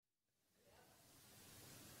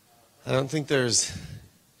I don't think there's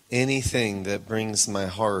anything that brings my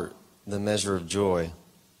heart the measure of joy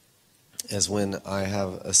as when I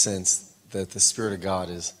have a sense that the Spirit of God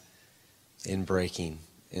is in breaking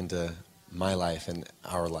into my life and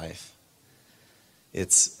our life.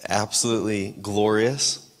 It's absolutely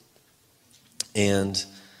glorious. And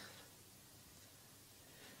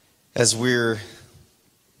as we're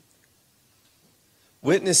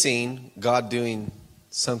witnessing God doing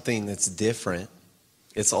something that's different,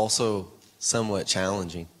 it's also somewhat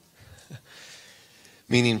challenging.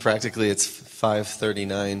 Meaning practically it's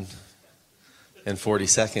 5:39 and 40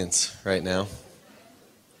 seconds right now.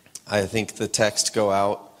 I think the text go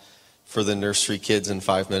out for the nursery kids in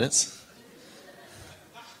 5 minutes.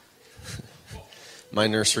 My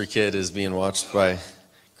nursery kid is being watched by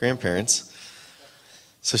grandparents.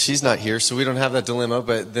 So she's not here, so we don't have that dilemma.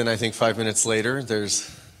 But then I think 5 minutes later,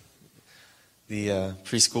 there's the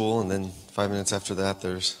preschool, and then 5 minutes after that,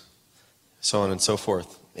 there's so on and so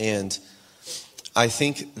forth. And I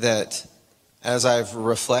think that as I've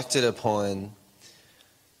reflected upon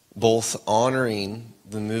both honoring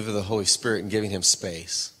the move of the Holy Spirit and giving him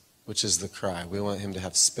space, which is the cry, we want him to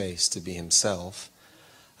have space to be himself,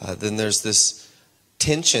 then there's this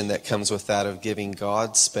tension that comes with that of giving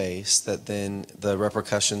God space, that then the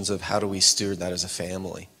repercussions of how do we steward that as a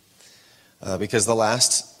family. Because the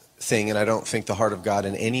last thing, and I don't think the heart of God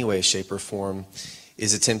in any way, shape, or form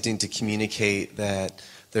is attempting to communicate that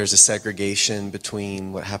there's a segregation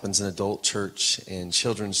between what happens in adult church and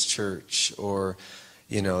children's church, or,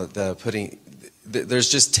 you know,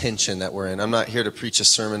 there's just tension that we're in. I'm not here to preach a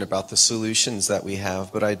sermon about the solutions that we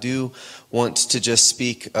have, but I do want to just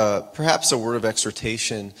speak perhaps a word of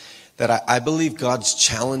exhortation that I believe God's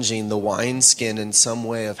challenging the wineskin in some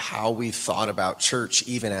way of how we've thought about church,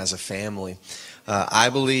 even as a family. I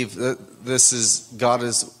believe that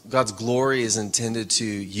God's glory is intended to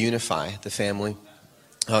unify the family.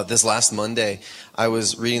 This last Monday, I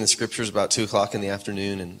was reading the scriptures about 2 o'clock in the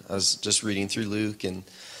afternoon, and I was just reading through Luke, and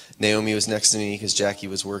Naomi was next to me because Jackie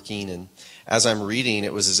was working, and as I'm reading,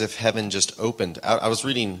 it was as if heaven just opened. I was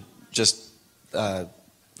reading just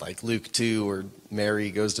like Luke 2, where Mary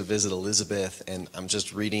goes to visit Elizabeth, and I'm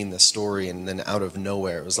just reading the story, and then out of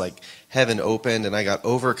nowhere, it was like heaven opened, and I got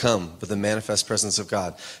overcome with the manifest presence of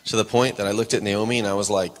God, to the point that I looked at Naomi, and I was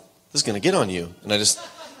like, this is going to get on you. And I just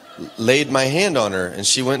laid my hand on her, and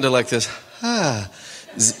she went into like this,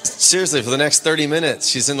 seriously, for the next 30 minutes,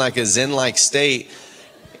 she's in like a Zen-like state.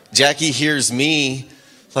 Jackie hears me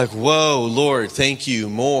like, whoa, Lord, thank you,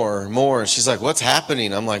 more. And she's like, what's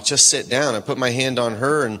happening? I'm like, just sit down. I put my hand on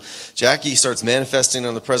her, and Jackie starts manifesting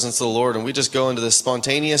on the presence of the Lord, and we just go into this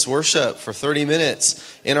spontaneous worship for 30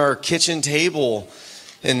 minutes in our kitchen table,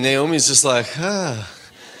 and Naomi's just like,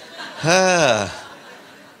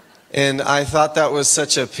 And I thought that was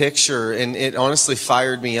such a picture, and it honestly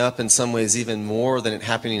fired me up in some ways even more than it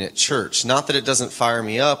happening at church. Not that it doesn't fire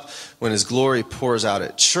me up when his glory pours out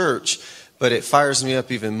at church, but it fires me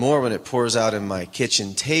up even more when it pours out in my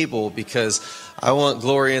kitchen table, because I want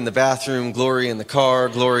glory in the bathroom, glory in the car,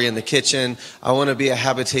 glory in the kitchen. I want to be a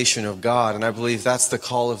habitation of God, and I believe that's the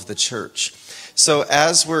call of the church. So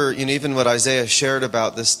as we're, even what Isaiah shared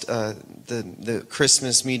about this, the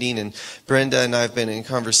Christmas meeting, and Brenda and I have been in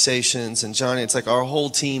conversations, and Johnny, it's like our whole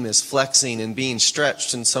team is flexing and being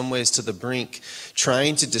stretched in some ways to the brink,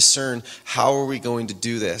 trying to discern how are we going to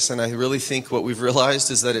do this. And I really think what we've realized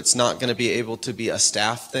is that it's not going to be able to be a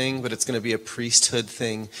staff thing, but it's going to be a priesthood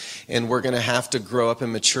thing. And we're going to have to grow up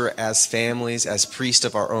and mature as families, as priests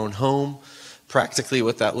of our own home. Practically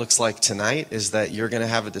what that looks like tonight is that you're going to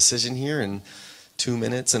have a decision here in 2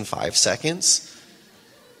 minutes and 5 seconds.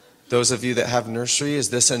 Those of you that have nursery,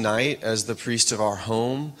 is this a night as the priest of our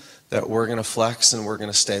home that we're going to flex and we're going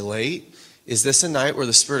to stay late? Is this a night where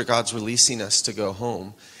the Spirit of God's releasing us to go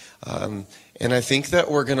home? And I think that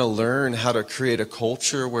we're going to learn how to create a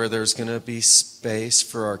culture where there's going to be space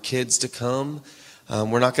for our kids to come.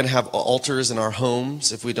 We're not going to have altars in our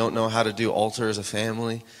homes if we don't know how to do altar as a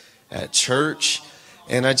family at church.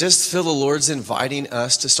 And I just feel the Lord's inviting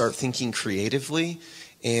us to start thinking creatively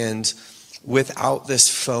and without this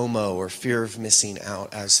FOMO or fear of missing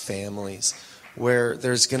out as families, where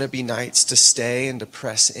there's going to be nights to stay and to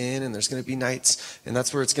press in, and there's going to be nights, and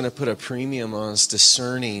that's where it's going to put a premium on us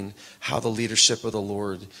discerning how the leadership of the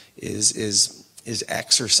Lord is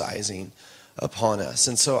exercising upon us.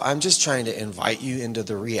 And so I'm just trying to invite you into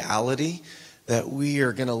the reality that we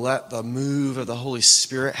are going to let the move of the Holy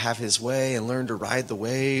Spirit have his way and learn to ride the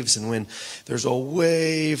waves. And when there's a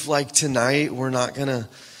wave like tonight, we're not going to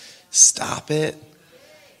stop it.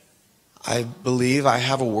 I believe I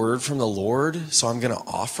have a word from the Lord, so I'm going to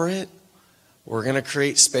offer it. we're going to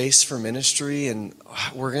create space for ministry, and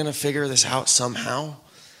we're going to figure this out somehow.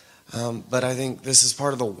 But I think this is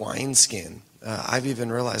part of the wineskin. I've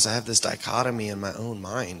even realized I have this dichotomy in my own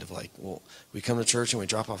mind of like, well, we come to church and we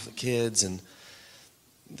drop off the kids, and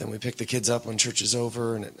then we pick the kids up when church is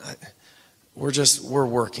over, and we're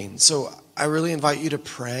working. So I really invite you to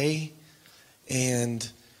pray and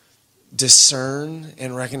discern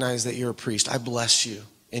and recognize that you're a priest. I bless you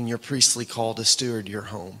in your priestly call to steward your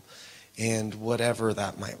home, and whatever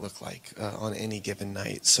that might look like on any given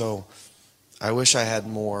night. So I wish I had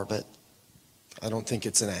more, but I don't think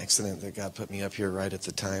it's an accident that God put me up here right at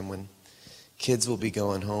the time when kids will be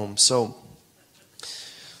going home. So,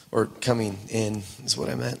 or coming in is what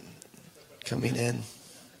I meant. Coming in.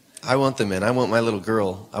 I want them in. I want my little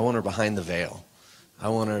girl. I want her behind the veil. I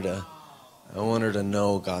want her to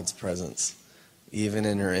know God's presence, even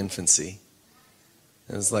in her infancy.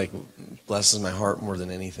 It's like blesses my heart more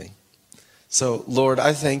than anything. So, Lord,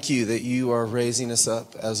 I thank you that you are raising us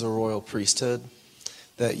up as a royal priesthood,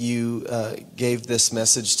 that you gave this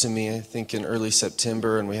message to me, I think, in early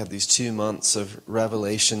September, and we have these 2 months of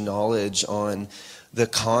revelation knowledge on the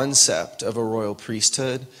concept of a royal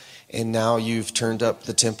priesthood, and now you've turned up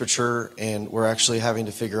the temperature, and we're actually having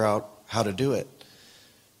to figure out how to do it.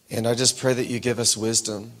 And I just pray that you give us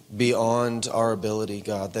wisdom beyond our ability,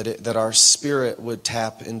 God, that our spirit would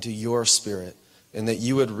tap into your spirit, and that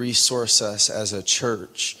you would resource us as a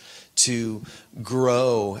church to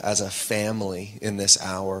grow as a family in this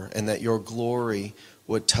hour, and that your glory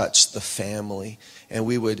would touch the family, and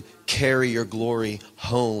we would carry your glory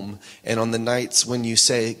home. And on the nights when you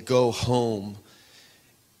say, go home,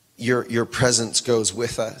 your presence goes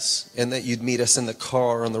with us, and that you'd meet us in the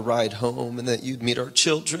car on the ride home, and that you'd meet our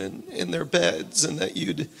children in their beds, and that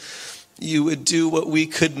you would do what we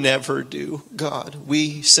could never do, God.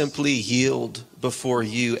 We simply yield before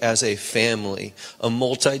you as a family, a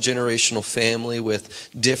multi-generational family with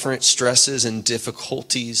different stresses and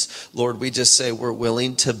difficulties. Lord, we just say we're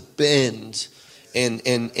willing to bend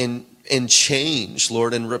and change,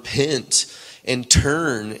 Lord, and repent and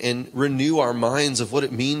turn and renew our minds of what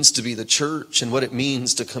it means to be the church and what it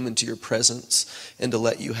means to come into your presence and to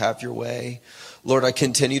let you have your way. Lord, I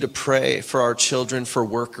continue to pray for our children, for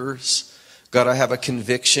workers. God, I have a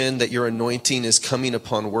conviction that your anointing is coming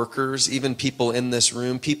upon workers, even people in this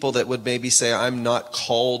room, people that would maybe say, I'm not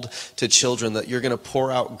called to children, that you're going to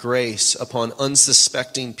pour out grace upon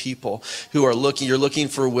unsuspecting people who are you're looking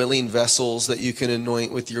for willing vessels that you can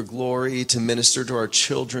anoint with your glory to minister to our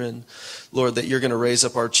children. Lord, that you're going to raise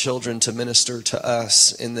up our children to minister to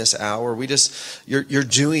us in this hour. You're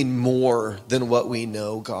doing more than what we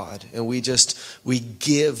know, God. And we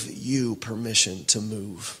give you permission to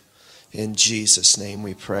move. In Jesus' name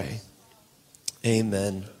we pray.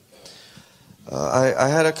 Amen. I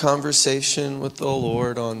had a conversation with the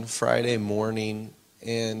Lord on Friday morning,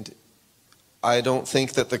 and I don't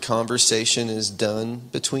think that the conversation is done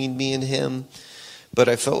between me and him, but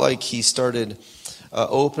I felt like he started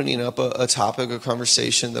opening up a topic of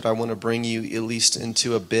conversation that I want to bring you at least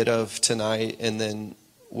into a bit of tonight, and then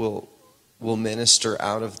we'll minister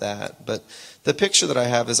out of that. But the picture that I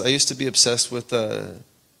have is I used to be obsessed with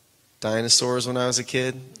dinosaurs when I was a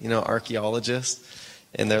kid, archaeologists,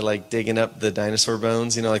 and they're like digging up the dinosaur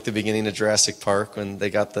bones, like the beginning of Jurassic Park when they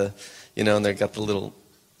got and they got the little,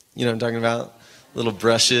 what I'm talking about, little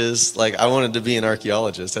brushes. Like I wanted to be an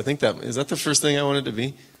archaeologist. I think is that the first thing I wanted to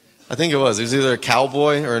be? I think it was. It was either a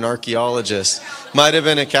cowboy or an archaeologist. Might have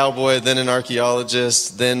been a cowboy, then an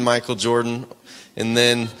archaeologist, then Michael Jordan, and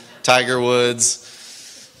then Tiger Woods,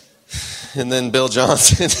 and then Bill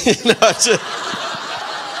Johnson.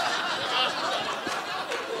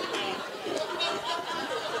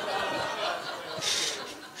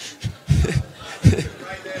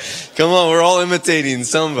 Come on, we're all imitating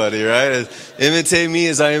somebody, right? Imitate me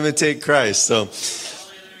as I imitate Christ. So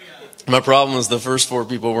my problem was the first 4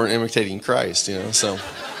 people weren't imitating Christ, so.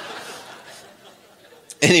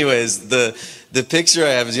 Anyways, the picture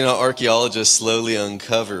I have is, archaeologists slowly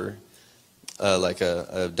uncover like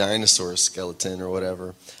a dinosaur skeleton or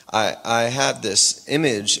whatever. I had this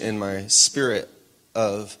image in my spirit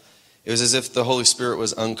it was as if the Holy Spirit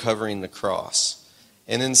was uncovering the cross.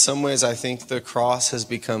 And in some ways, I think the cross has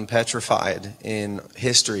become petrified in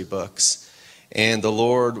history books. And the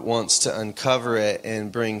Lord wants to uncover it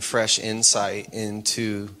and bring fresh insight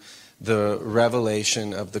into the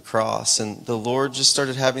revelation of the cross. And the Lord just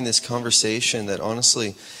started having this conversation that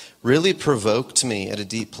honestly really provoked me at a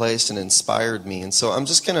deep place and inspired me. And so I'm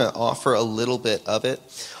just going to offer a little bit of it.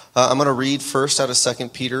 I'm going to read first out of 2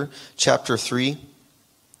 Peter chapter 3.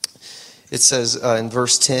 It says in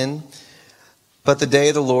verse 10, But the day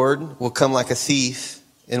of the Lord will come like a thief,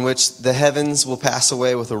 in which the heavens will pass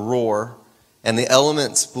away with a roar, and the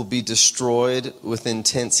elements will be destroyed with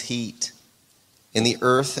intense heat, and the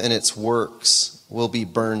earth and its works will be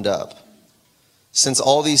burned up. Since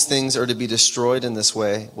all these things are to be destroyed in this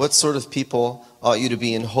way, what sort of people ought you to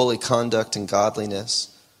be in holy conduct and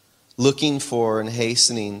godliness, looking for and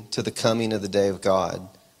hastening to the coming of the day of God,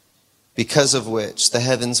 because of which the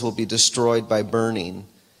heavens will be destroyed by burning,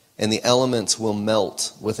 and the elements will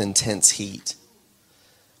melt with intense heat.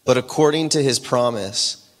 But according to his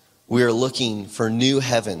promise, we are looking for new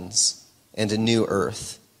heavens and a new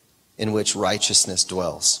earth in which righteousness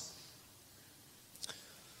dwells.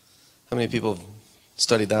 How many people have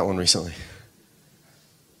studied that one recently?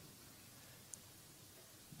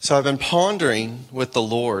 So I've been pondering with the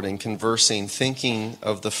Lord and conversing, thinking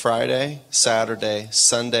of the Friday, Saturday,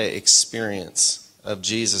 Sunday experience of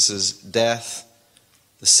Jesus' death,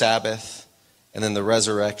 the Sabbath, and then the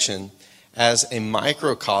resurrection as a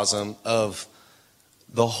microcosm of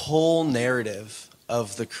the whole narrative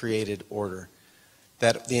of the created order.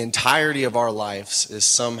 That the entirety of our lives is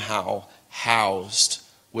somehow housed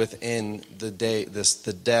within the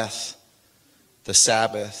death, the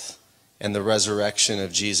Sabbath, and the resurrection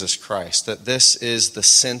of Jesus Christ. That this is the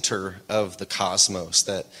center of the cosmos.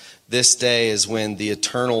 That this day is when the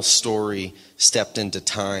eternal story stepped into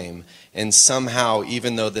time. And somehow,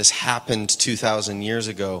 even though this happened 2,000 years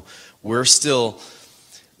ago, we're still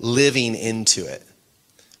living into it.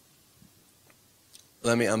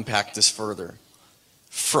 Let me unpack this further.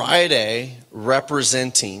 Friday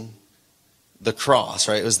representing the cross,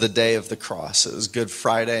 right? It was the day of the cross. It was Good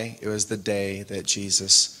Friday. It was the day that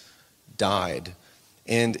Jesus died.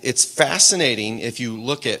 And it's fascinating if you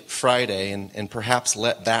look at Friday and perhaps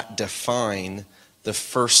let that define the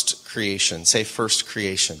first creation. Say first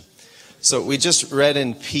creation. So we just read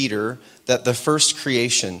in Peter that the first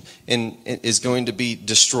creation is going to be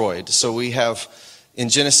destroyed. So we have in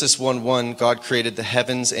Genesis 1:1, God created the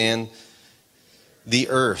heavens and the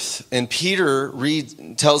earth. And Peter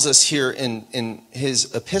tells us here in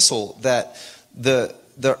his epistle that the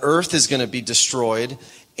earth is going to be destroyed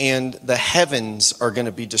and the heavens are going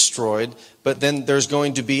to be destroyed. But then there's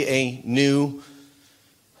going to be a new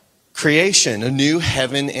creation, a new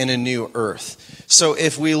heaven and a new earth. So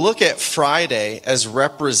if we look at Friday as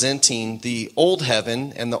representing the old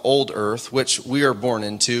heaven and the old earth, which we are born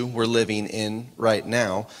into, we're living in right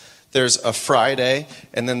now, there's a Friday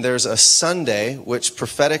and then there's a Sunday, which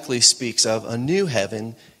prophetically speaks of a new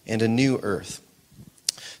heaven and a new earth.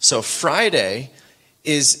 So Friday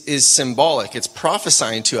is symbolic. It's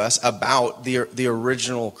prophesying to us about the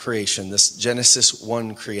original creation, this Genesis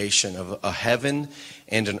 1 creation of a heaven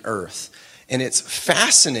and an earth. And it's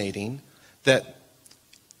fascinating that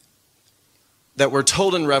we're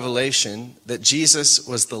told in Revelation that Jesus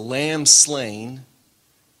was the lamb slain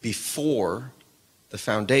before the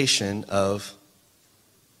foundation of.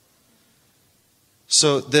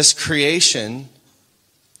 So this creation,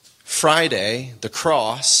 Friday, the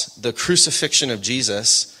cross, the crucifixion of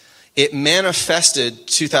Jesus, it manifested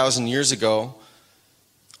 2,000 years ago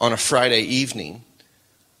on a Friday evening.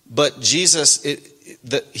 But Jesus,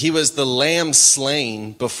 he was the lamb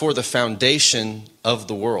slain before the foundation of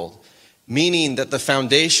the world. Meaning that the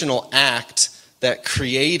foundational act that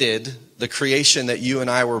created the creation that you and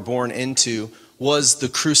I were born into was the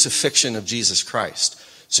crucifixion of Jesus Christ.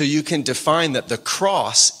 So you can define that the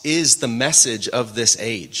cross is the message of this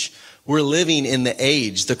age. We're living in the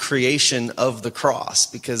age, the creation of the cross,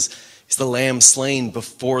 because it's the lamb slain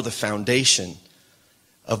before the foundation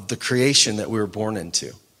of the creation that we were born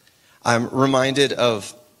into. I'm reminded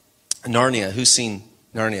of Narnia. Who's seen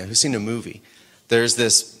Narnia? Who's seen a movie? There's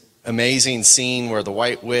this amazing scene where the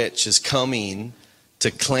White Witch is coming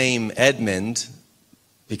to claim Edmund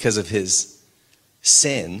because of his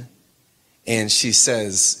sin. And she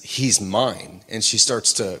says, "He's mine." And she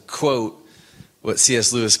starts to quote what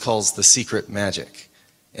C.S. Lewis calls the secret magic.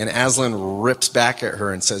 And Aslan rips back at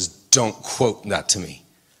her and says, "Don't quote that to me.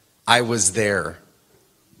 I was there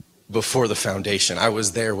before the foundation. I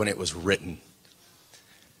was there when it was written."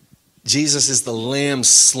 Jesus is the lamb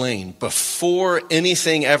slain. Before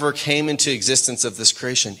anything ever came into existence of this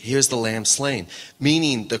creation, here's the lamb slain.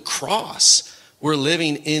 Meaning the cross. We're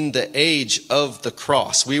living in the age of the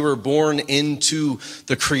cross. We were born into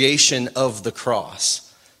the creation of the cross.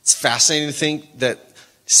 It's fascinating to think that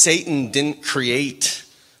Satan didn't create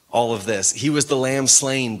all of this. He was the lamb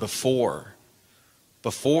slain before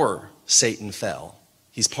Satan fell.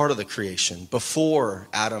 He's part of the creation. Before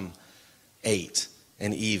Adam ate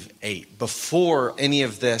and Eve ate. Before any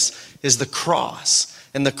of this is the cross.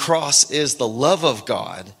 And the cross is the love of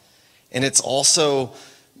God And it's also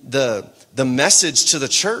the message to the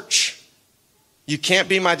church. You can't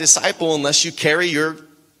be my disciple unless you carry your...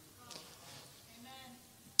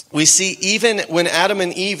 We see even when Adam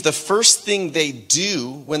and Eve, the first thing they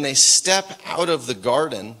do when they step out of the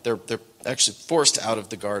garden, they're actually forced out of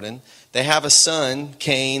the garden. They have a son,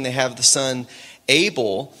 Cain. They have the son,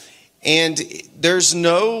 Abel. And there's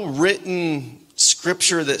no written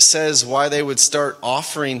scripture that says why they would start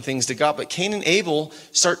offering things to God. But Cain and Abel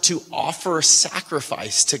start to offer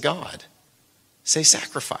sacrifice to God. Say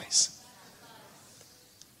sacrifice.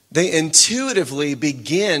 They intuitively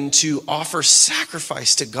begin to offer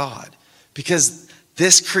sacrifice to God because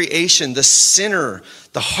this creation, the center,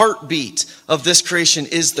 the heartbeat of this creation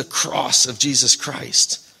is the cross of Jesus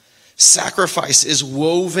Christ. Sacrifice is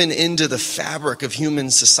woven into the fabric of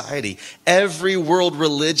human society. Every world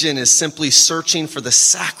religion is simply searching for the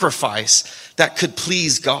sacrifice that could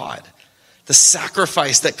please God. The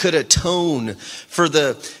sacrifice that could atone for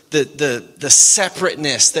the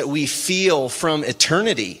separateness that we feel from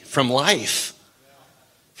eternity, from life,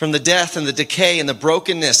 from the death and the decay and the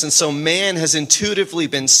brokenness. And so man has intuitively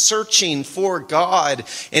been searching for God,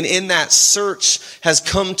 and in that search has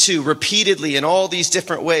come to repeatedly in all these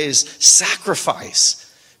different ways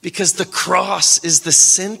sacrifice, because the cross is the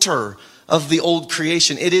center of the old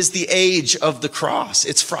creation. It is the age of the cross.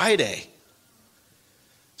 It's Friday.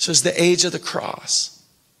 So it's the age of the cross.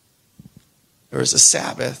 There is a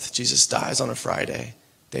Sabbath. Jesus dies on a Friday.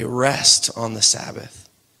 They rest on the Sabbath.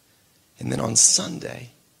 And then on Sunday,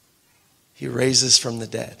 he raises from the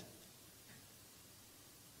dead.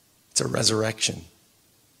 It's a resurrection.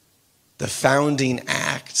 The founding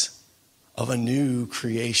act of a new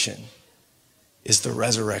creation is the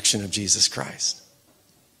resurrection of Jesus Christ.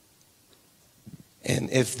 And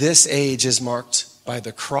if this age is marked by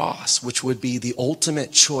the cross, which would be the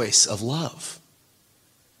ultimate choice of love,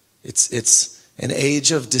 it's an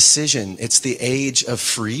age of decision. It's the age of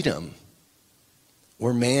freedom,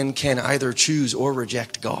 where man can either choose or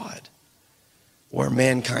reject God, where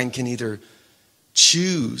mankind can either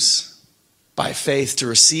choose by faith to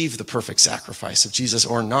receive the perfect sacrifice of Jesus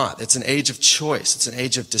or not. It's an age of choice. It's an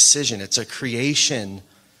age of decision. It's a creation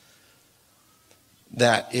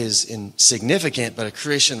that is insignificant, but a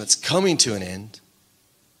creation that's coming to an end,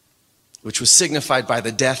 which was signified by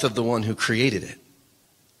the death of the one who created it.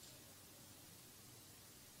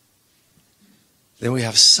 Then we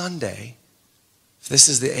have Sunday. This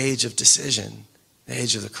is the age of decision, the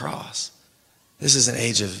age of the cross. This is an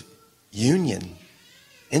age of union,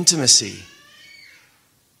 intimacy,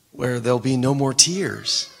 where there'll be no more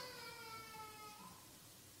tears,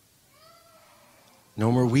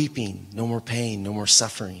 no more weeping, no more pain, no more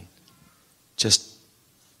suffering, just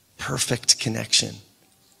perfect connection.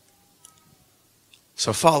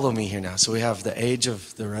 So follow me here now. So we have the age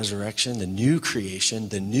of the resurrection, the new creation,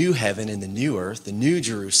 the new heaven and the new earth, the new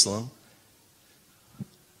Jerusalem.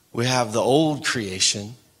 We have the old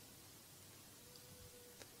creation.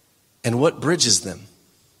 And what bridges them?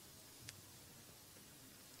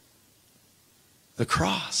 The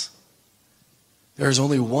cross. There is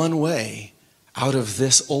only one way out of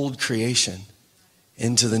this old creation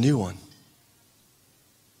into the new one.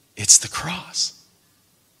 It's the cross.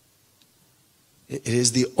 It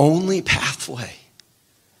is the only pathway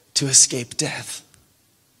to escape death.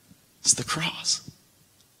 It's the cross.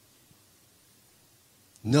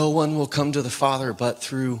 No one will come to the Father but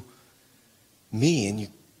through me, and you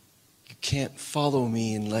can't follow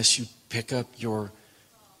me unless you pick up your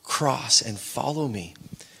cross and follow me.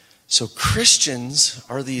 So Christians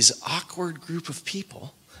are these awkward group of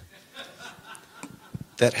people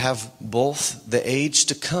that have both the age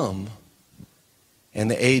to come and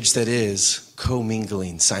the age that is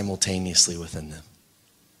commingling simultaneously within them.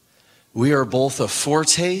 We are both a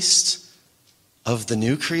foretaste of the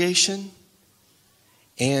new creation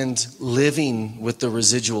and living with the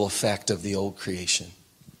residual effect of the old creation.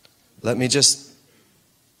 Let me just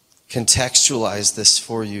contextualize this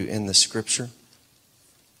for you in the scripture.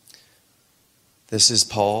 This is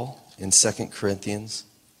Paul in 2 Corinthians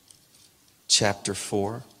chapter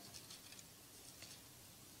 4.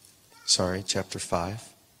 Chapter 5.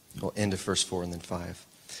 We'll end of verse 4 and then 5.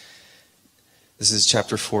 This is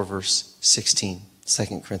chapter 4, verse 16,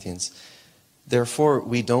 2 Corinthians. Therefore,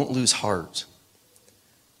 we don't lose heart,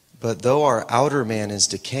 but though our outer man is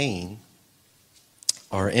decaying,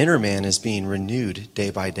 our inner man is being renewed day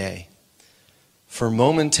by day. For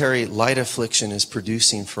momentary light affliction is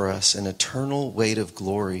producing for us an eternal weight of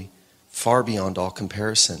glory far beyond all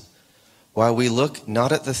comparison, while we look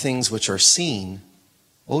not at the things which are seen,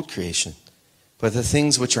 old creation, but the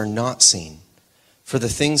things which are not seen. For the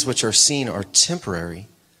things which are seen are temporary,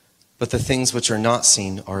 but the things which are not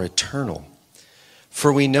seen are eternal.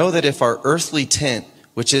 For we know that if our earthly tent,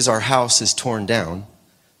 which is our house, is torn down,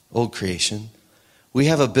 old creation, we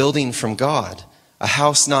have a building from God, a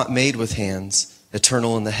house not made with hands,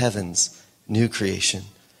 eternal in the heavens, new creation.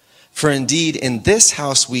 For indeed, in this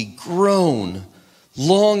house we groan,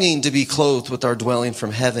 longing to be clothed with our dwelling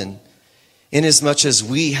from heaven, inasmuch as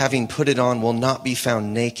we, having put it on, will not be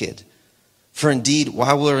found naked. For indeed,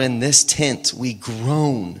 while we're in this tent, we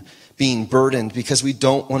groan, being burdened, because we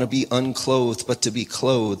don't want to be unclothed, but to be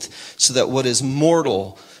clothed, so that what is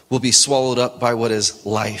mortal will be swallowed up by what is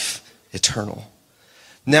life eternal.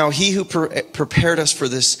 Now he who prepared us for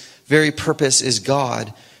this very purpose is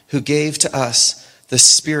God, who gave to us the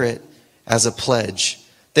Spirit as a pledge.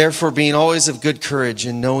 Therefore, being always of good courage,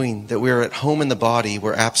 and knowing that we are at home in the body,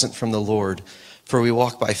 we're absent from the Lord. For we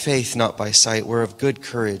walk by faith, not by sight. We're of good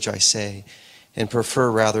courage, I say, and prefer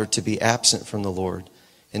rather to be absent from the Lord,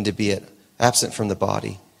 and to be absent from the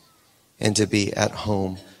body, and to be at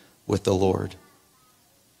home with the Lord.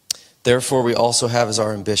 Therefore, we also have as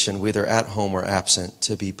our ambition, whether at home or absent,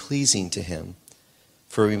 to be pleasing to him.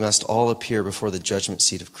 For we must all appear before the judgment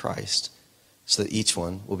seat of Christ, so that each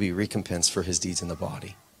one will be recompensed for his deeds in the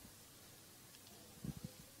body.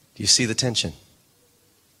 Do you see the tension?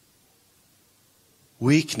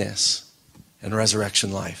 Weakness and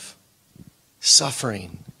resurrection life.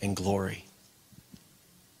 Suffering and glory.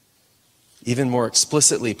 Even more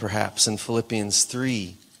explicitly, perhaps, in Philippians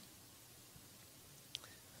 3.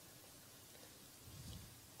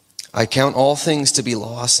 I count all things to be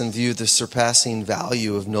loss and view the surpassing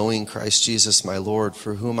value of knowing Christ Jesus my Lord,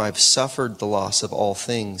 for whom I've suffered the loss of all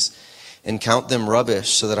things, and count them rubbish,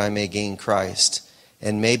 so that I may gain Christ,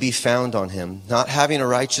 and may be found on him, not having a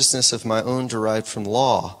righteousness of my own derived from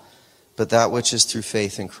law, but that which is through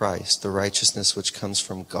faith in Christ, the righteousness which comes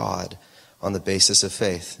from God on the basis of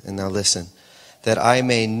faith. And now listen, that I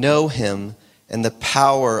may know him and the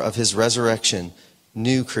power of his resurrection,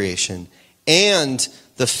 new creation, and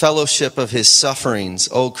the fellowship of his sufferings,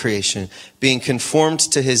 old creation, being conformed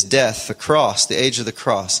to his death, the cross, the age of the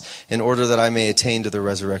cross, in order that I may attain to the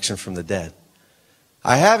resurrection from the dead.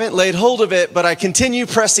 I haven't laid hold of it, but I continue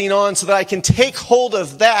pressing on so that I can take hold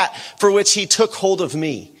of that for which he took hold of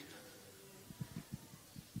me.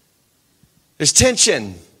 There's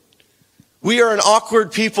tension. We are an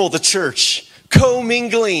awkward people, the church,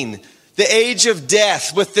 commingling the age of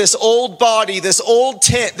death with this old body, this old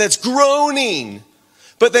tent that's groaning.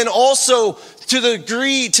 But then also to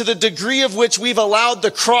the degree of which we've allowed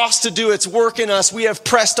the cross to do its work in us, we have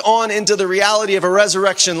pressed on into the reality of a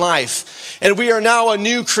resurrection life. And we are now a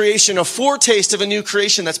new creation, a foretaste of a new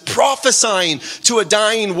creation that's prophesying to a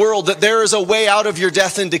dying world that there is a way out of your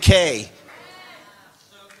death and decay.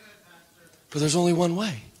 But there's only one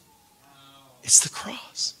way. It's the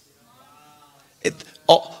cross.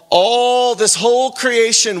 All this whole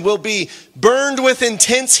creation will be burned with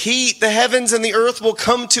intense heat. The heavens and the earth will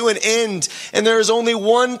come to an end. And there is only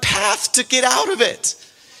one path to get out of it.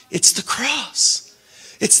 It's the cross.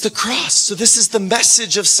 It's the cross. So this is the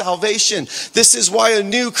message of salvation. This is why a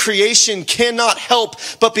new creation cannot help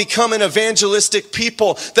but become an evangelistic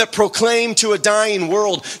people that proclaim to a dying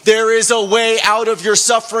world, there is a way out of your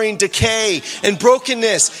suffering, decay, and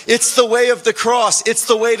brokenness. It's the way of the cross. It's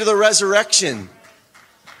the way to the resurrection.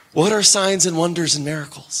 What are signs and wonders and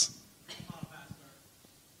miracles?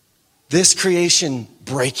 This creation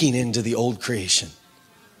breaking into the old creation.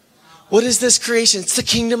 What is this creation? It's the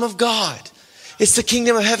kingdom of God. It's the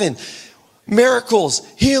kingdom of heaven. Miracles,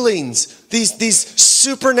 healings, these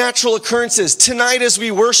supernatural occurrences. Tonight as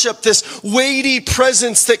we worship, this weighty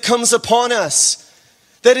presence that comes upon us,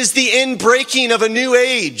 that is the end breaking of a new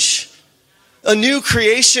age, a new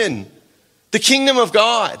creation, the kingdom of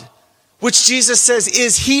God, which Jesus says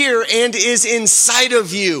is here and is inside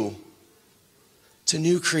of you. It's a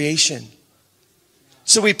new creation.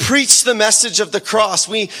 So we preach the message of the cross.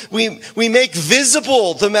 We make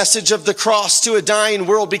visible the message of the cross to a dying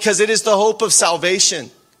world because it is the hope of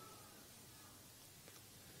salvation.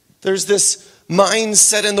 There's this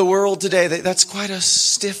mindset in the world today that's quite a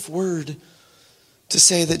stiff word to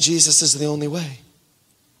say that Jesus is the only way.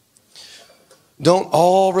 Don't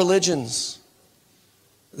all religions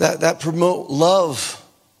that promote love,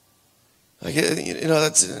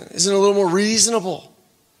 isn't a little more reasonable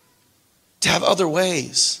to have other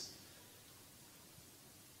ways?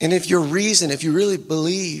 And if you really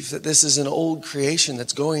believe that this is an old creation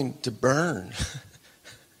that's going to burn,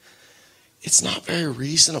 it's not very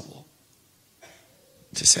reasonable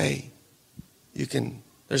to say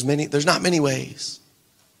there's not many ways.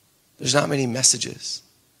 There's not many messages.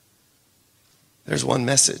 There's one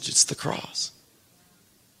message, it's the cross.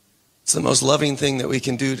 It's the most loving thing that we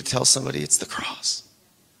can do to tell somebody it's the cross.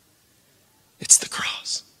 It's the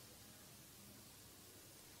cross.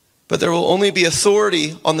 But there will only be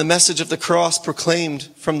authority on the message of the cross proclaimed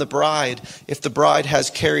from the bride if the bride has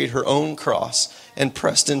carried her own cross and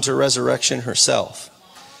pressed into resurrection herself.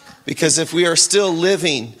 Because if we are still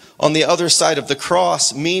living on the other side of the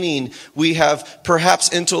cross, meaning we have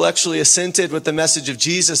perhaps intellectually assented with the message of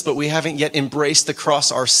Jesus, but we haven't yet embraced the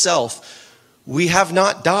cross ourselves, we have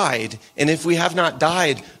not died. And if we have not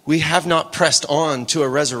died, we have not pressed on to a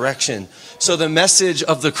resurrection. So the message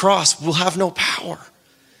of the cross will have no power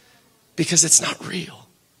because it's not real.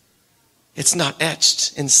 It's not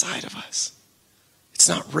etched inside of us. It's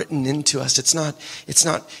not written into us. It's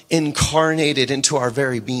not incarnated into our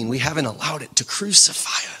very being. We haven't allowed it to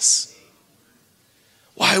crucify us.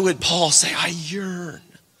 Why would Paul say, I yearn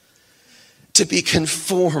to be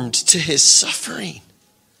conformed to his suffering?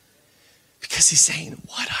 Because he's saying,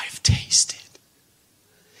 what I've tasted,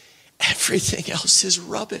 everything else is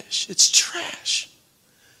rubbish. It's trash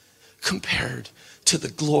compared to the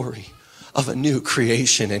glory of a new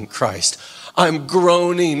creation in Christ. I'm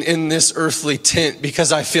groaning in this earthly tent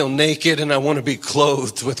because I feel naked and I want to be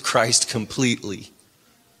clothed with Christ completely.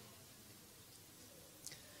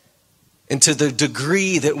 And to the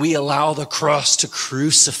degree that we allow the cross to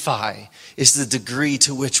crucify is the degree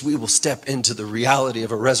to which we will step into the reality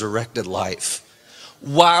of a resurrected life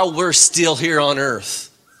while we're still here on earth.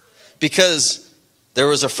 Because there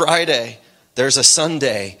was a Friday, there's a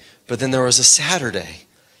Sunday, but then there was a Saturday.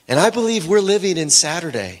 And I believe we're living in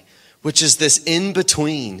Saturday, which is this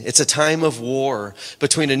in-between. It's a time of war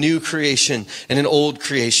between a new creation and an old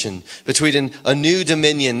creation, between a new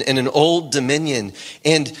dominion and an old dominion.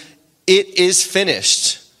 And it is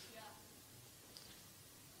finished.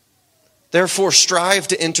 Therefore, strive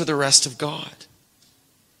to enter the rest of God.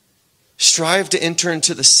 Strive to enter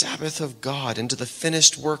into the Sabbath of God, into the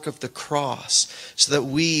finished work of the cross, so that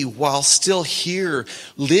we, while still here,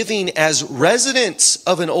 living as residents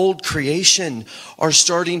of an old creation, are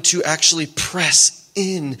starting to actually press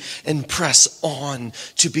in and press on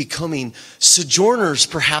to becoming sojourners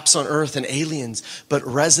perhaps on earth and aliens, but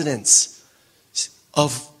residents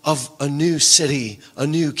of a new city, a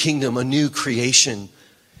new kingdom, a new creation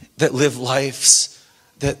that live lives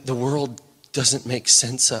that the world doesn't make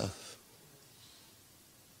sense of.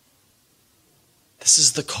 This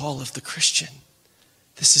is the call of the Christian.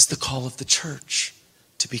 This is the call of the church,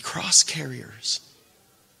 to be cross carriers.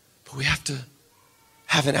 But we have to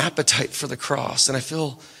have an appetite for the cross. And I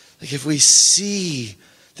feel like if we see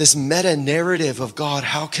this meta narrative of God,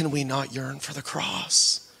 how can we not yearn for the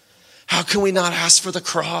cross? How can we not ask for the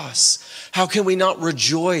cross? How can we not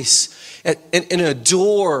rejoice and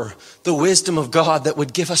adore the wisdom of God that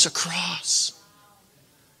would give us a cross?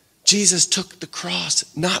 Jesus took the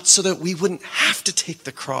cross not so that we wouldn't have to take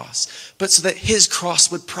the cross, but so that his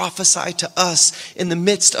cross would prophesy to us in the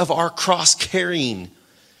midst of our cross carrying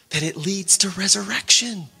that it leads to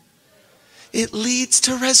resurrection. It leads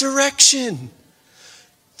to resurrection.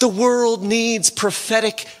 The world needs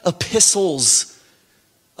prophetic epistles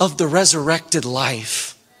of the resurrected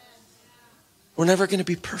life. We're never going to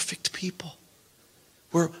be perfect people.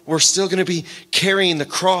 We're still going to be carrying the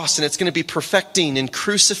cross, and it's going to be perfecting and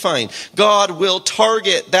crucifying. God will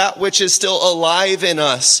target that which is still alive in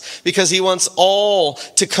us because he wants all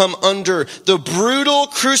to come under the brutal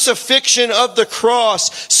crucifixion of the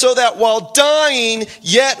cross so that while dying,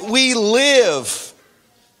 yet we live.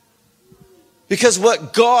 Because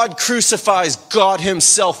what God crucifies, God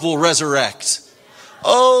himself will resurrect.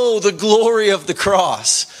 Oh, the glory of the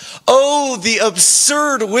cross. Oh, the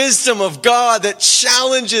absurd wisdom of God that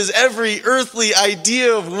challenges every earthly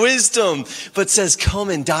idea of wisdom, but says, come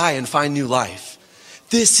and die and find new life.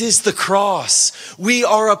 This is the cross. We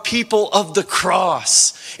are a people of the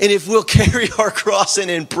cross. And if we'll carry our cross and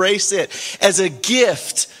embrace it as a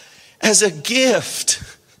gift, as a gift,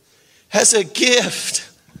 as a gift,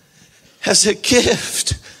 as a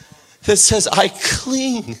gift that says, I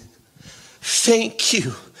cling. Thank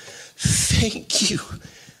you. Thank you.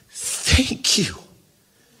 Thank you.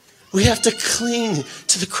 We have to cling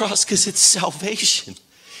to the cross because it's salvation.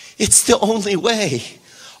 It's the only way.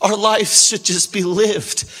 Our lives should just be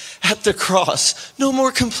lived at the cross. No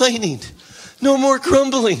more complaining. No more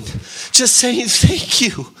grumbling. Just saying thank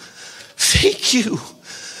you. Thank you.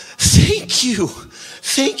 Thank you.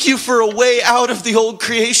 Thank you for a way out of the old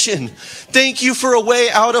creation. Thank you for a way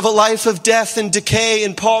out of a life of death and decay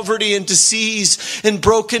and poverty and disease and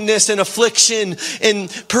brokenness and affliction and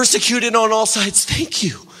persecuted on all sides. Thank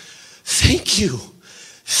you. Thank you.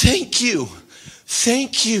 Thank you.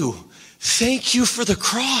 Thank you. Thank you for the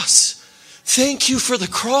cross. Thank you for the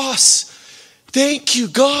cross. Thank you,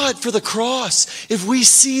 God, for the cross. If we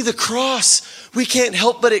see the cross, we can't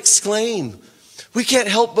help but exclaim. We can't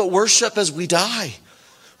help but worship as we die.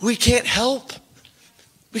 We can't help.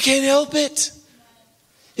 We can't help it.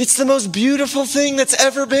 It's the most beautiful thing that's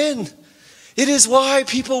ever been. It is why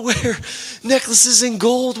people wear necklaces in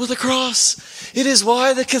gold with a cross. It is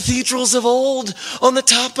why the cathedrals of old, on the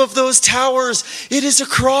top of those towers, it is a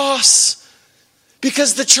cross.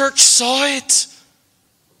 Because the church saw it.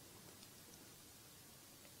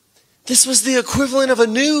 This was the equivalent of a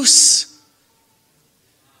noose.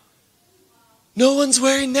 No one's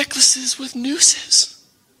wearing necklaces with nooses.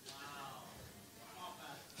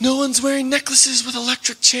 No one's wearing necklaces with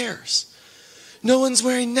electric chairs. No one's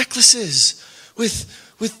wearing necklaces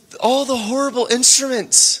with all the horrible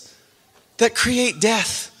instruments that create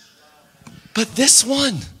death. But this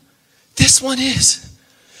one is.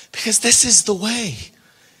 Because this is the way.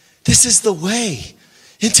 This is the way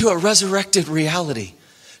into a resurrected reality.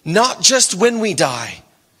 Not just when we die,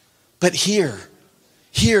 but here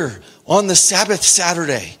on the Sabbath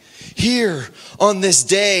Saturday, here on this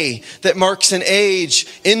day that marks an age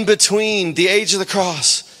in between the age of the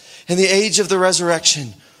cross and the age of the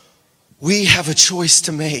resurrection, we have a choice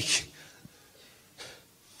to make,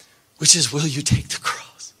 which is, will you take the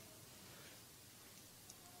cross?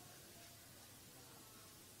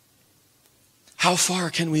 How far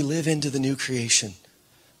can we live into the new creation?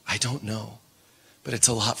 I don't know, but it's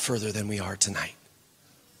a lot further than we are tonight.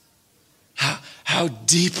 How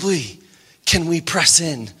deeply can we press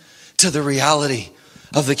in to the reality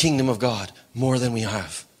of the kingdom of God? More than we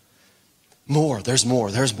have. There's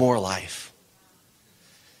more life.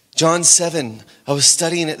 John 7, I was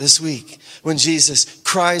studying it this week when Jesus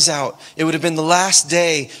cries out. It would have been the last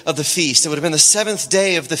day of the feast. It would have been the 7th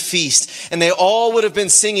day of the feast. And they all would have been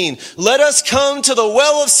singing, "Let us come to the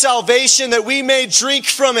well of salvation that we may drink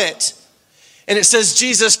from it." And it says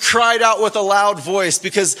Jesus cried out with a loud voice,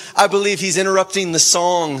 because I believe he's interrupting the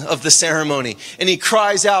song of the ceremony. And he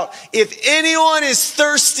cries out, "If anyone is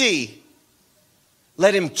thirsty,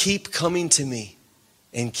 let him keep coming to me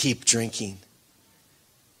and keep drinking.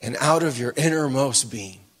 And out of your innermost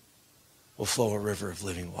being will flow a river of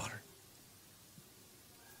living water."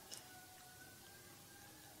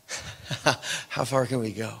 How far can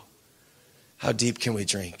we go? How deep can we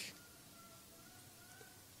drink?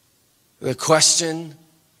 The question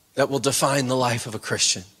that will define the life of a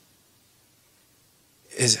Christian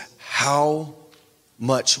is, how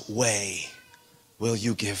much way will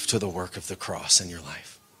you give to the work of the cross in your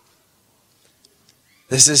life?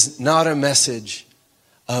 This is not a message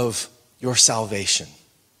of your salvation.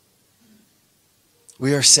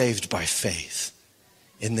 We are saved by faith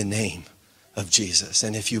in the name of Jesus.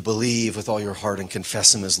 And if you believe with all your heart and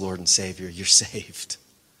confess him as Lord and Savior, you're saved.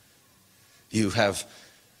 You have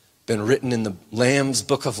been written in the Lamb's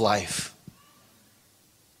book of life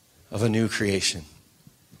of a new creation.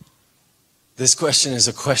 This question is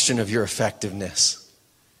a question of your effectiveness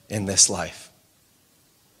in this life.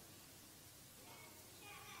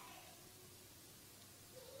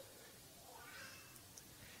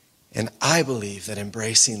 And I believe that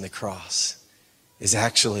embracing the cross is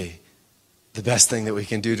actually the best thing that we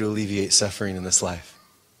can do to alleviate suffering in this life.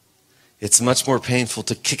 It's much more painful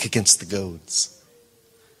to kick against the goads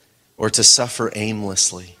or to suffer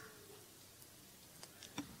aimlessly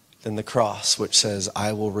than the cross, which says,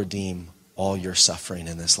 "I will redeem all your suffering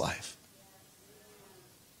in this life."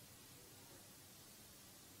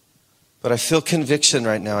 But I feel conviction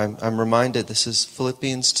right now. I'm reminded, this is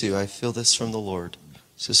Philippians 2. I feel this from the Lord.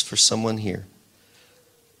 This is for someone here.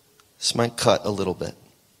 This might cut a little bit.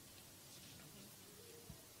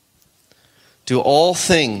 Do all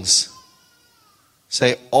things,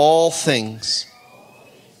 say all things,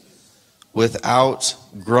 without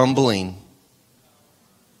grumbling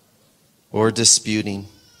or disputing,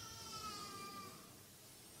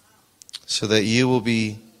 so that you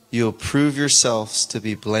will prove yourselves to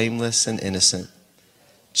be blameless and innocent,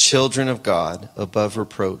 children of God above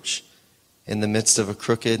reproach, in the midst of a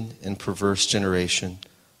crooked and perverse generation,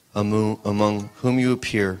 among whom you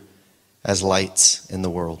appear as lights in the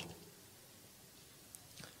world.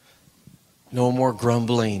 No more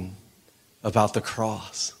grumbling about the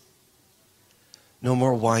cross. No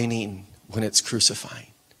more whining when it's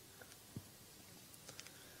crucifying.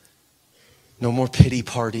 No more pity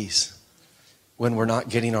parties when we're not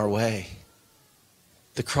getting our way.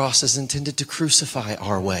 The cross is intended to crucify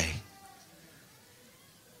our way.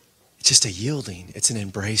 It's just a yielding. It's an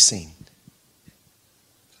embracing.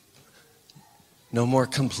 No more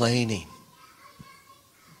complaining.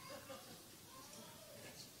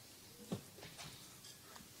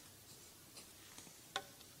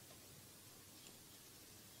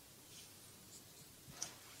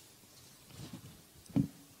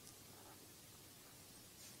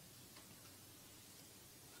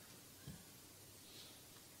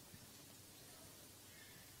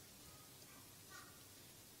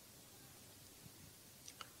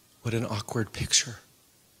 What an awkward picture.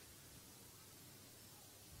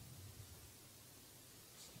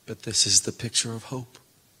 But this is the picture of hope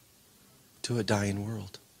to a dying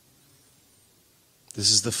world.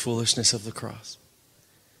 This is the foolishness of the cross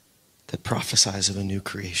that prophesies of a new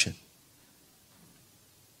creation.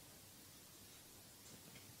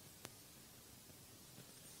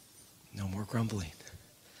 No more grumbling.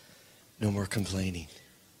 No more complaining.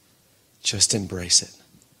 Just embrace it.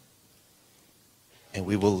 And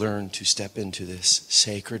we will learn to step into this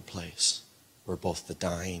sacred place where both the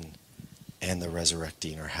dying and the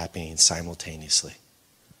resurrecting are happening simultaneously.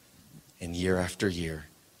 And year after year,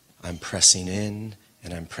 I'm pressing in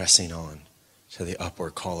and I'm pressing on to the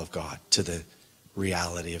upward call of God, to the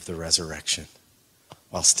reality of the resurrection,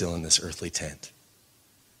 while still in this earthly tent.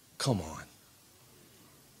 Come on.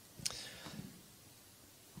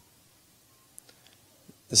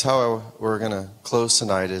 This is how we're going to close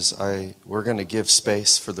tonight. We're going to give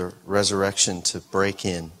space for the resurrection to break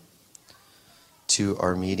in to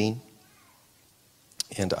our meeting.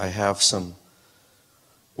 And I have some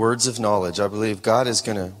words of knowledge. I believe God is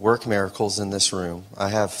going to work miracles in this room. I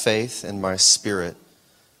have faith in my spirit.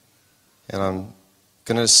 And I'm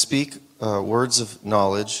going to speak words of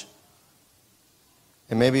knowledge.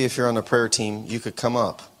 And maybe if you're on the prayer team, you could come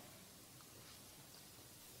up.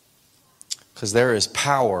 Because there is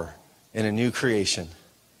power in a new creation.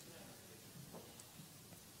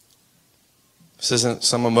 This isn't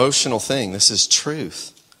some emotional thing. This is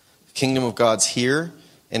truth. The kingdom of God's here,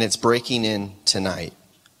 and it's breaking in tonight.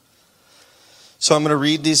 So I'm going to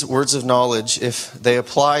read these words of knowledge. If they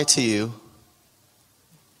apply to you,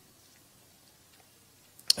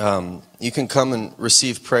 you can come and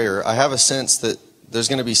receive prayer. I have a sense that there's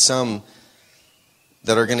going to be some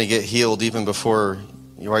that are going to get healed even before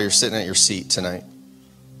while you're sitting at your seat tonight.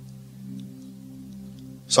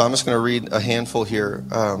 So I'm just going to read a handful here.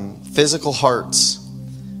 Physical hearts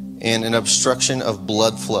and an obstruction of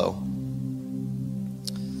blood flow.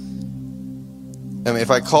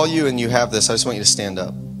 If I call you and you have this, I just want you to stand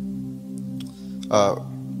up.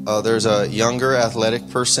 There's a younger athletic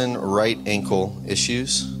person, right ankle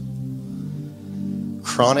issues.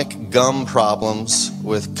 Chronic gum problems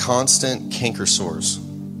with constant canker sores.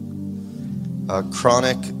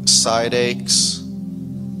 Chronic side aches.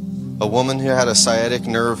 A woman who had a sciatic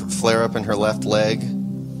nerve flare-up in her left leg.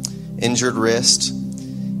 Injured wrist.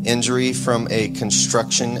 Injury from a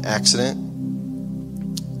construction accident.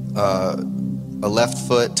 A left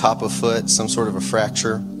foot, top of foot, some sort of a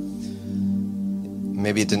fracture.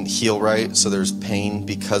 Maybe it didn't heal right, so there's pain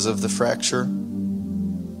because of the fracture.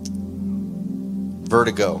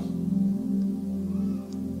 Vertigo.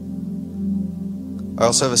 I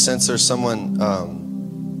also have a sense there's someone,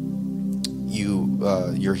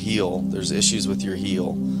 your heel, there's issues with your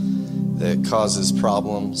heel that causes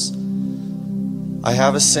problems. I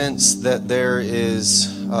have a sense that there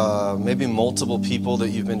is maybe multiple people that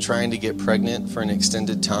you've been trying to get pregnant for an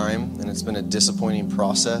extended time, and it's been a disappointing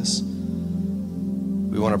process.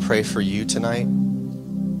 We want to pray for you tonight.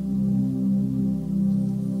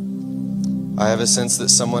 I have a sense that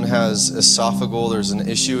someone has esophageal, there's an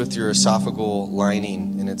issue with your esophageal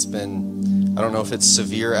lining, and it's been, I don't know if it's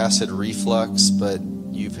severe acid reflux, but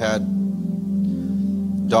you've had,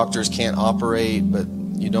 doctors can't operate, but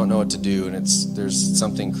you don't know what to do, and there's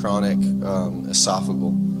something chronic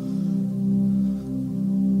esophageal.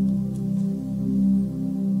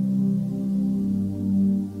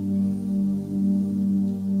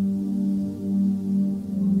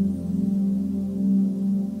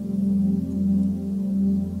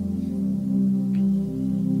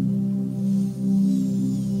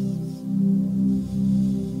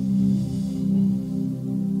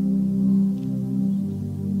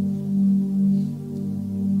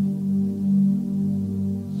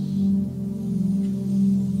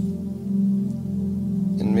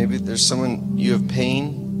 There's someone, you have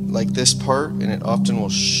pain like this part, and it often will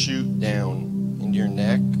shoot down into your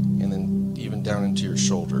neck and then even down into your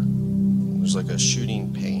shoulder. There's like a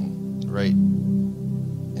shooting pain right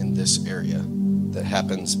in this area that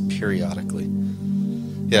happens periodically.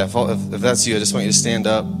 Yeah, if that's you, I just want you to stand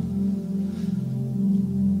up.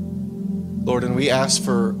 Lord, and we ask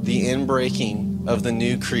for the inbreaking of the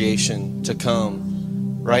new creation to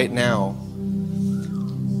come right now.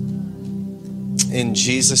 In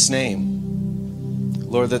Jesus' name,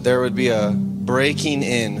 Lord, that there would be a breaking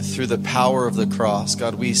in through the power of the cross.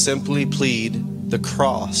 God, we simply plead the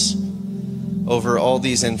cross over all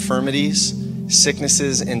these infirmities,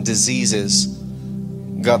 sicknesses, and diseases,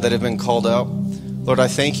 God, that have been called out. Lord, I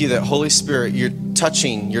thank you that, Holy Spirit, you're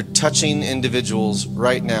touching individuals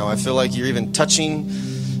right now. I feel like you're even touching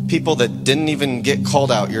people that didn't even get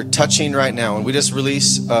called out, you're touching right now. And we just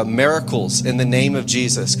release miracles in the name of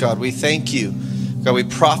Jesus. God, we thank you. God, we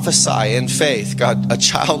prophesy in faith, God, a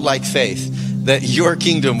childlike faith, that your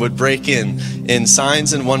kingdom would break in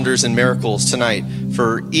signs and wonders and miracles tonight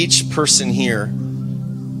for each person here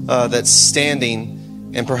that's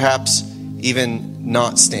standing and perhaps even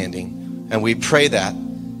not standing. And we pray that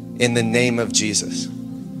in the name of Jesus.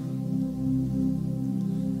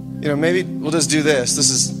 Maybe we'll just do this.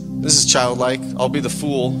 This is childlike. I'll be the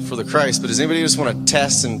fool for the Christ. But does anybody just want to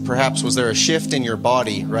test, and perhaps was there a shift in your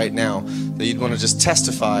body right now that you'd want to just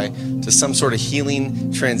testify to some sort of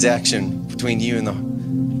healing transaction between you and the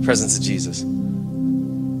presence of Jesus?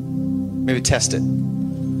 Maybe test it,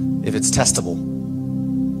 if it's testable.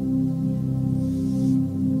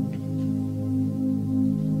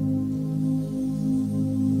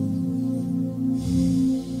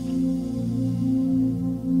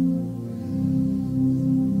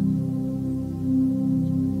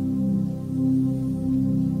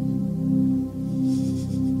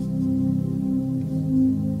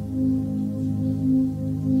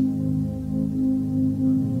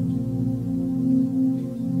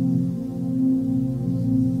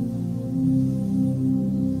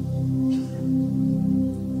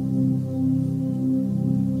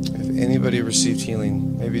 Anybody received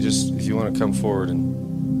healing, maybe just if you want to come forward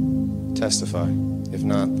and testify. If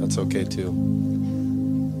not, that's okay too.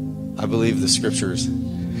 I believe the scriptures,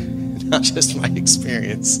 not just my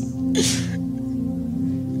experience.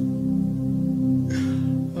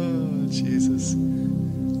 Oh, Jesus.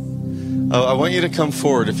 I want you to come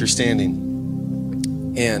forward if you're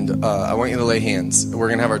standing. And I want you to lay hands. We're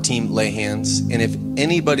going to have our team lay hands. And if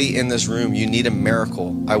anybody in this room, you need a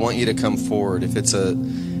miracle, I want you to come forward. If it's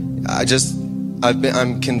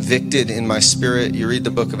I'm convicted in my spirit. You read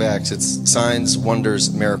the book of Acts, it's signs,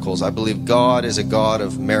 wonders, miracles. I believe God is a God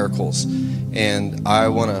of miracles, and I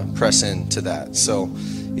want to press into that. So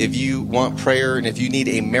if you want prayer and if you need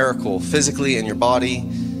a miracle physically in your body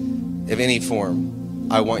of any form,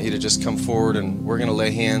 I want you to just come forward, and we're going to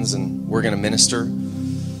lay hands and we're going to minister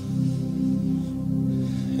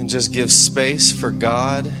and just give space for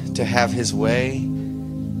God to have his way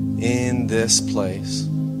in this place.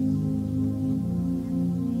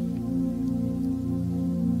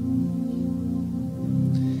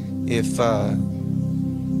 If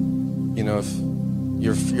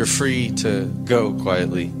if you're free to go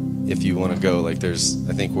quietly, if you want to go, I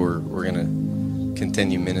think we're gonna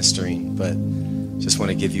continue ministering, but just want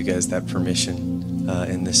to give you guys that permission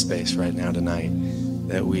in this space right now tonight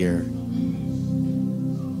that we're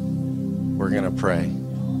gonna pray.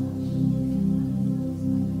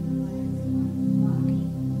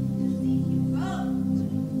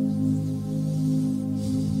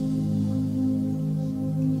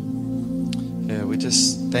 We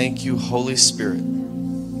just thank you, Holy Spirit.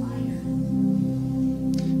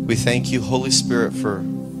 We thank you, Holy Spirit, for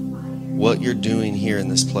what you're doing here in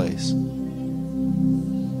this place.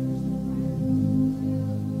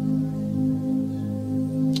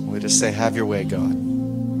 We just say, have your way, God.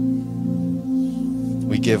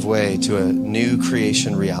 We give way to a new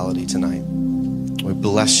creation reality tonight. We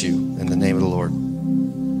bless you in the name of the Lord.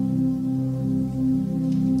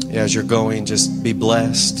 As you're going, just be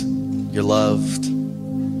blessed. You're loved.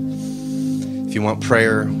 If you want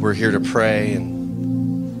prayer, we're here to pray and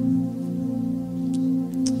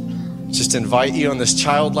just invite you on this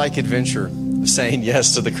childlike adventure of saying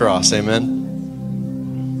yes to the cross. Amen.